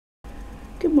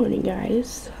Good morning,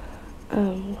 guys.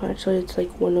 Actually, it's like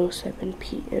 1:07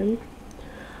 p.m.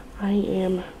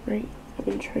 I've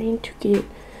been trying to get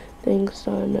things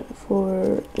done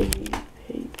for a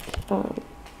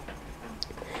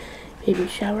baby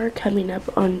shower coming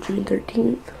up on June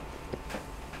 13th.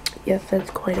 Yes,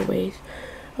 that's quite a ways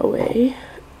away,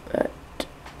 but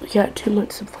we got 2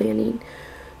 months of planning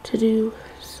to do,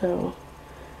 so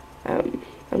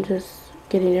I'm just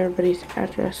getting everybody's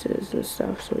addresses and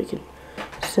stuff so we can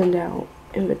send out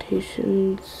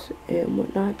invitations and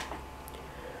whatnot.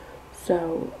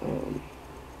 So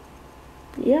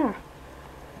yeah,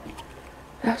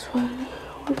 that's what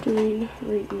we're doing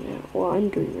right now. Well, I'm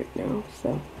doing right now.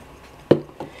 So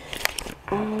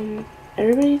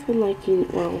everybody's been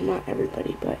liking, well, not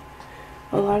everybody, but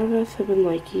a lot of us have been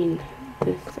liking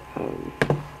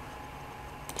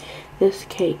this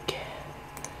cake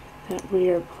that we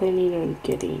are planning on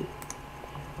getting.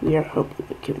 We are hoping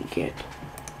we can get.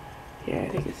 Yeah, I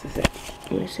think this is it.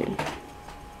 Let me see.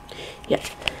 Yeah,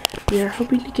 we are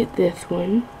hoping to get this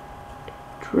one.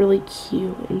 It's really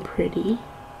cute and pretty.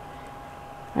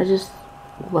 I just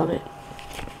love it.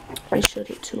 I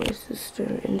showed it to my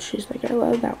sister, and she's like, I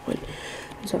love that one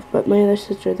and stuff. But my other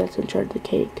sister that's in charge of the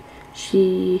cake,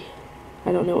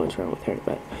 I don't know what's wrong with her,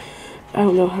 but I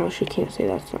don't know how she can't say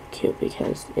that's not cute,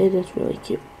 because it is really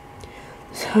cute.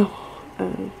 So,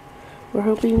 we're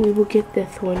hoping we will get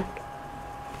this one.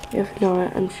 If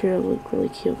not, I'm sure it'll look really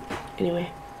cute. Anyway,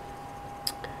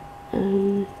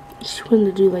 she wanted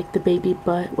to do like the baby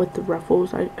butt with the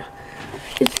ruffles.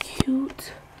 It's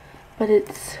cute, but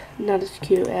it's not as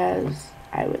cute as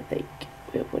I would think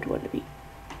it would want to be.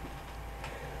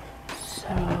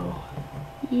 So,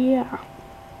 yeah.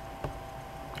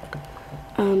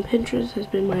 Pinterest has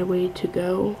been my way to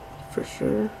go, for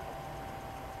sure.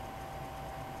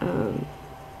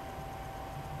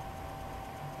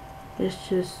 It's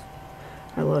just,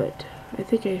 I love it. I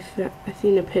think I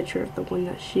seen a picture of the one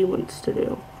that she wants to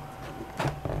do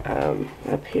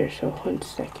up here. So 1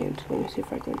 second, let me see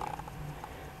if I can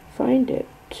find it.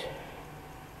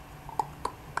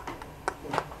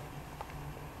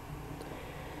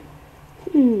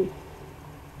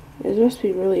 It must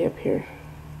be really up here,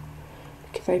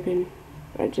 because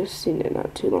I just seen it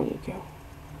not too long ago.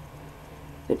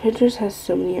 The Pinterest has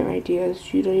so many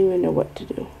ideas, you don't even know what to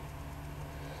do,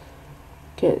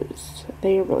 because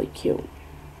they are really cute.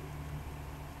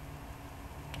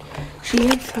 She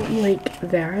had something like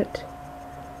that.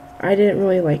 I didn't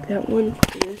really like that one.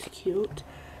 It was cute,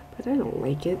 but I don't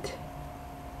like it.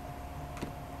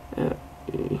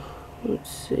 Let's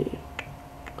see.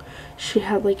 She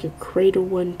had like a cradle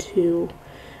one too.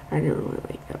 I didn't really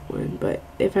like that one, but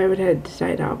if I would have to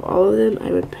decide out of all of them,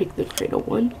 I would pick the cradle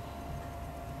one.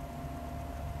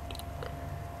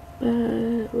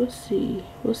 But we'll see.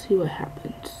 We'll see what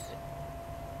happens.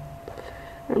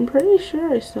 I'm pretty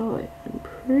sure I saw it. I'm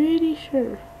pretty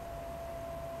sure.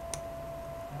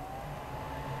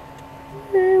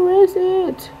 Where was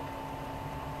it?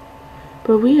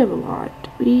 But we have a lot.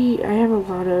 I have a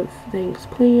lot of things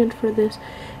planned for this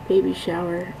baby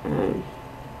shower.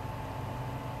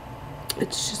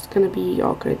 It's just gonna be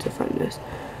all kinds of funness.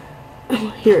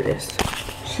 Here it is.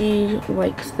 She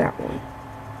likes that one.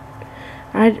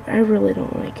 I really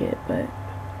don't like it, but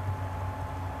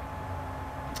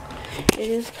it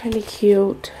is kind of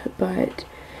cute, but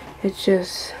it's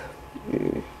just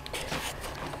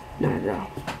not at all.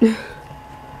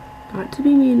 Not to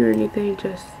be mean or anything,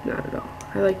 just not at all.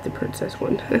 I like the princess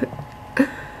one.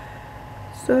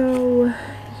 So,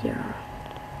 yeah.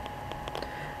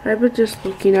 I was just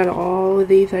looking at all of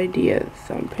these ideas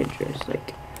on Pinterest.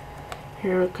 Like,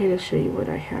 here, I'll kind of show you what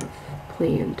I have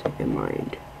planned in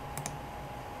mind.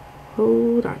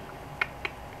 Hold on.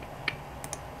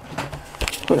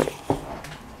 Hold on.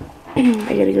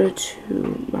 I gotta go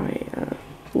to my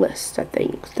list of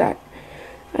things that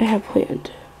I have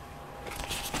planned.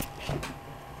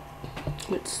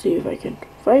 Let's see if I can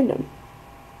find them.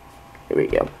 Here we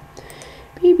go.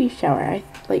 Baby shower. I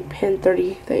like pinned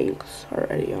 30 things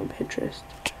already on Pinterest.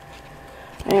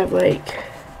 I have like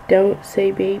don't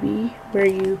say baby, where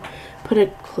you put a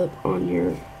clip on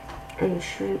your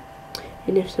shirt,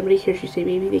 and if somebody hears you say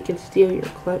baby, they can steal your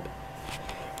clip.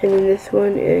 And then this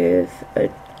one is a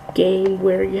game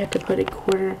where you have to put a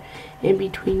quarter in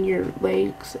between your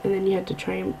legs, and then you have to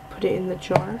try and put it in the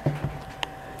jar.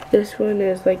 This one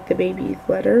is like the baby's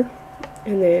letter,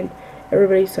 and then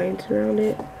everybody signs around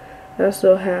it. I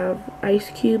also have ice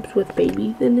cubes with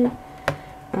babies in it,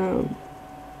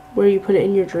 where you put it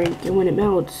in your drink, and when it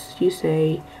melts, you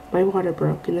say, my water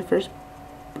broke, and the first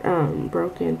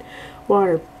broken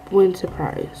water wins a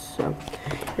prize. So,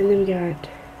 and then we got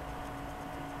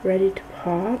Ready to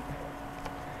Pop.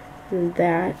 And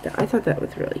that, I thought that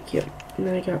was really cute. And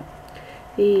then I got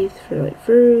these for like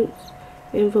fruits,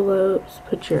 envelopes,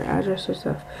 put your address and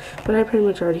stuff. But I pretty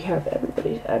much already have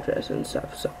everybody's address and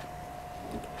stuff, so.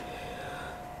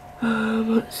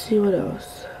 Let's see what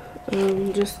else.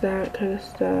 Just that kind of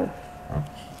stuff.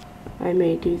 I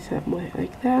may do something with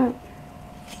like that.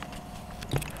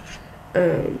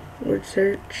 Word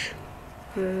search.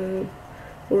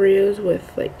 Oreos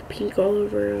with like pink all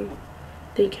over them.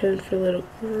 Thank heaven for little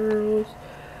girls.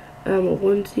 A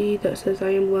onesie that says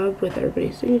I am loved with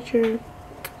everybody's signature.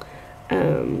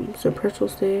 Some pretzel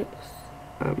sticks.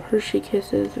 Hershey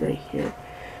Kisses right here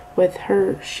with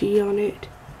her she on it.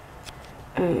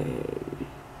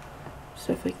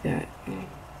 Stuff like that.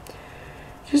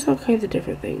 Just all kinds of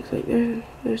different things. Like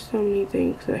there's so many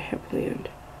things that I have planned.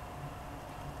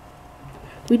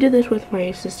 We did this with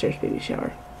my sister's baby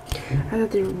shower. I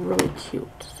thought they were really cute,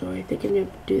 so I think I'm gonna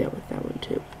do that with that one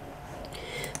too.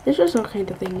 There's just all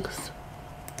kinds of things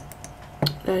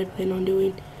that I plan on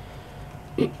doing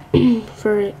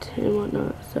for it and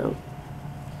whatnot. So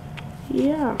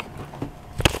yeah.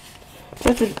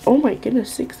 Oh my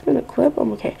goodness, 6-minute clip.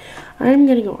 I'm okay. I'm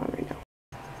gonna go on right now.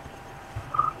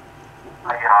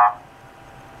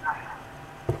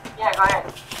 Yeah, go ahead.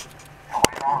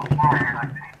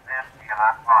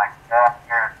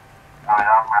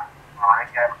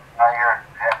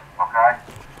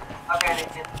 Okay, they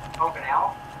just open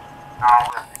out? Oh,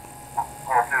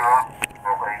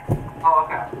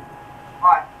 okay.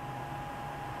 Alright.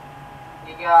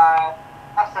 You got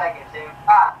a second, two,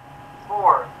 5,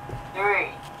 4, 3,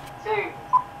 2.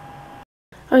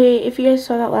 Okay, if you guys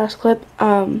saw that last clip,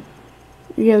 you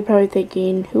guys are probably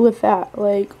thinking, who was that?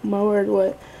 Like, my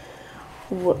word,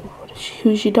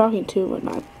 who's she talking to and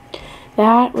whatnot.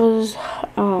 That was,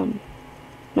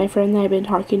 my friend that I've been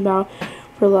talking about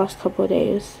for the last couple of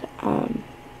days.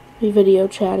 We video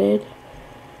chatted.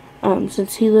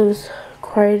 Since he lives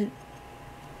quite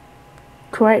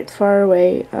far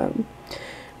away,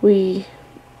 we,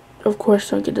 of course,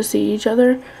 don't get to see each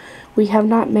other. We have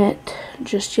not met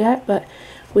just yet, but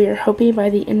we are hoping by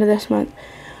the end of this month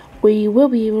we will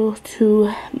be able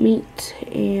to meet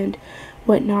and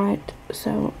whatnot.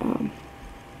 So I'm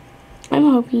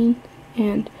hoping,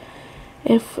 and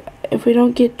if we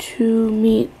don't get to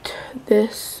meet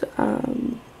this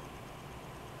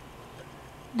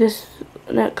this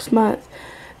next month,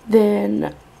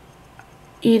 then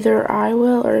either I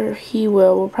will or he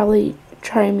will. We'll probably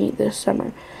try and meet this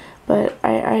summer, but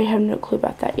I have no clue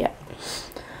about that yet.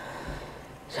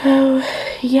 So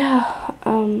yeah,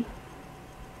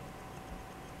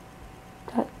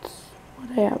 that's what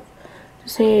I have to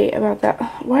say about that.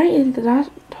 Why is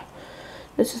that?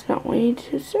 This is not going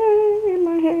to stay in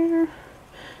my hair,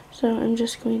 so I'm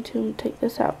just going to take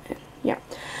this out. And yeah,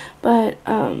 but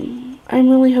I'm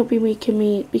really hoping we can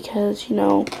meet, because you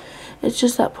know, it's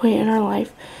just that point in our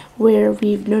life where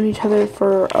we've known each other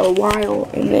for a while,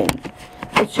 and then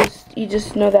it's just, you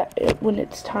just know that when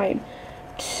it's time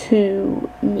to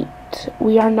meet.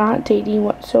 We are not dating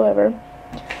whatsoever,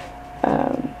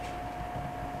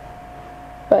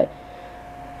 but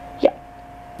yeah,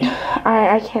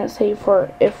 I can't say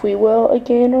for if we will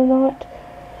again or not,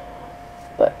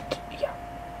 but yeah,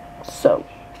 so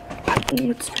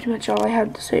that's pretty much all I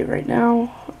have to say right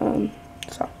now.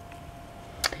 So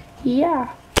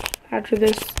yeah, after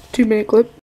this 2-minute clip.